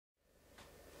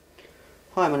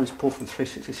Hi, my name is Paul from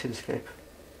 360 Cityscape.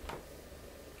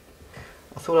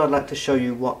 I thought I'd like to show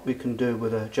you what we can do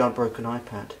with a jailbroken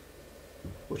iPad,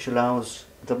 which allows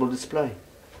double display.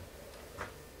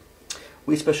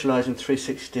 We specialise in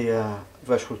 360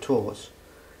 virtual tours,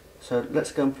 so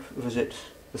let's go and visit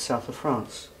the south of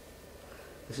France.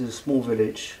 This is a small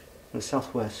village in the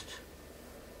southwest.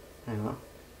 There you are.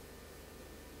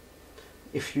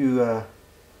 If you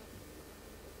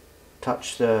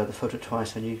touch the photo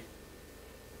twice and you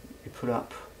put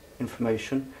up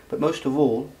information, but most of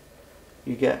all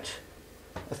you get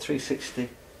a 360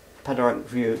 panoramic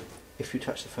view if you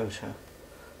touch the photo.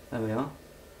 There we are.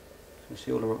 You can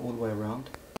see all the way around.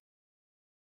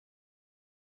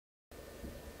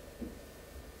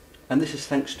 And this is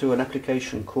thanks to an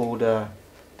application called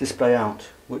DisplayOut,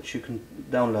 which you can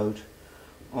download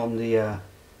on the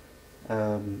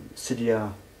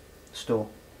Cydia store.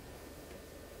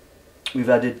 We've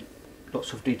added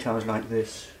lots of details like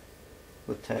this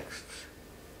with texts,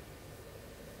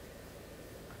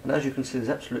 and as you can see, there's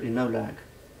absolutely no lag.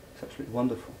 It's absolutely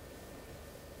wonderful,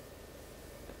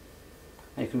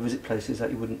 and you can visit places that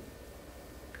you wouldn't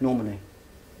normally.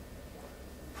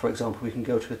 For example, we can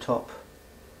go to the top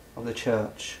of the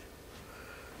church.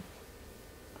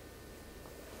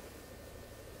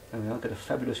 There we are, get a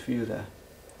fabulous view there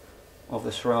of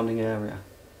the surrounding area.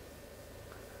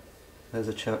 There's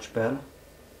a church bell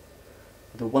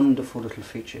with a wonderful little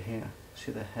feature here.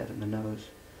 See the head and the nose,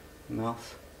 the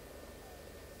mouth.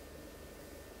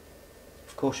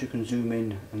 Of course you can zoom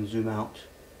in and zoom out.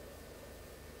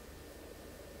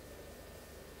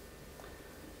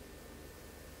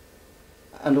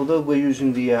 And although we're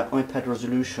using the iPad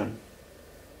resolution,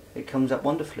 it comes up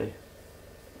wonderfully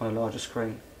on a larger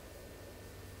screen.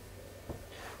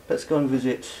 Let's go and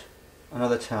visit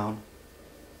another town,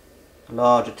 a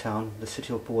larger town, the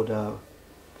city of Bordeaux,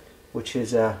 which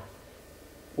is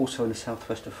also in the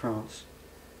southwest of France,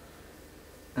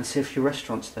 and see a few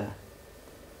restaurants there.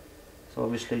 So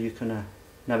obviously you can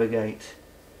navigate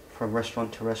from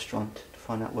restaurant to restaurant to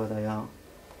find out where they are.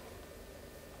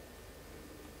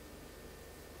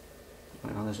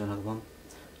 Now there's another one.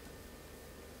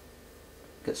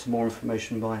 Get some more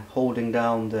information by holding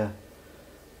down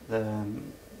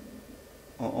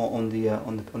on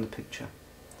the picture.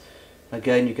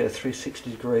 Again, you get a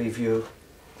 360-degree view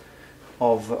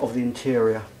of the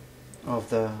interior of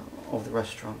the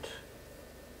restaurant.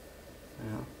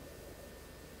 Yeah.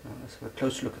 Now let's have a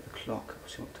closer look at the clock.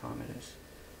 See what time it is.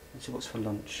 Let's see what's for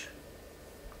lunch.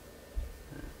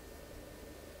 Yeah.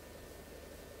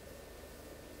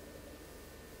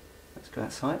 Let's go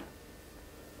outside.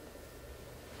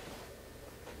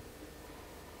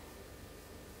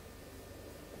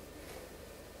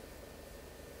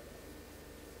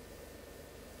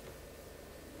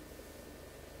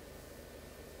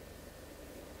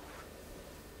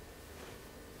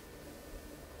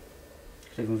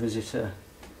 You can even visit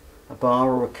a bar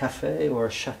or a cafe or a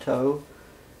chateau.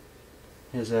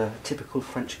 Here's a typical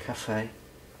French cafe.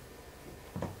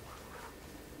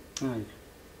 Oh,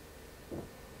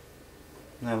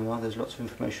 there we are, there's lots of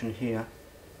information here,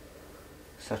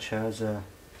 such as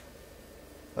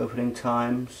opening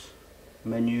times,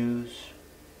 menus,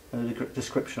 and a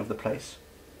description of the place.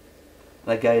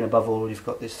 And again, above all, you've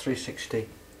got this 360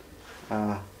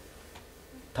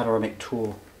 panoramic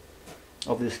tour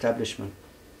of the establishment,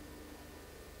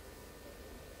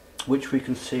 which we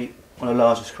can see on a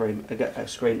larger screen,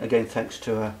 again thanks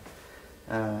to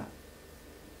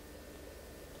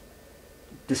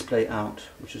DisplayOut,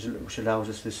 which allows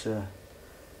us this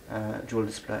dual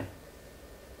display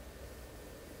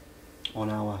on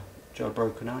our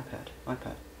jailbroken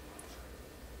iPad.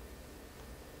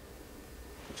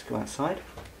 Let's go outside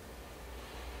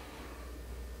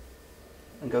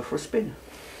and go for a spin.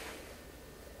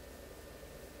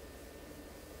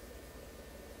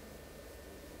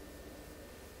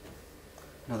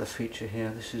 Another feature here,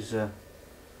 this is a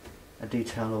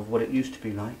detail of what it used to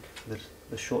be like,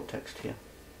 the short text here.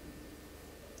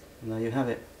 And there you have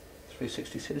it,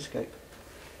 360 Cityscape.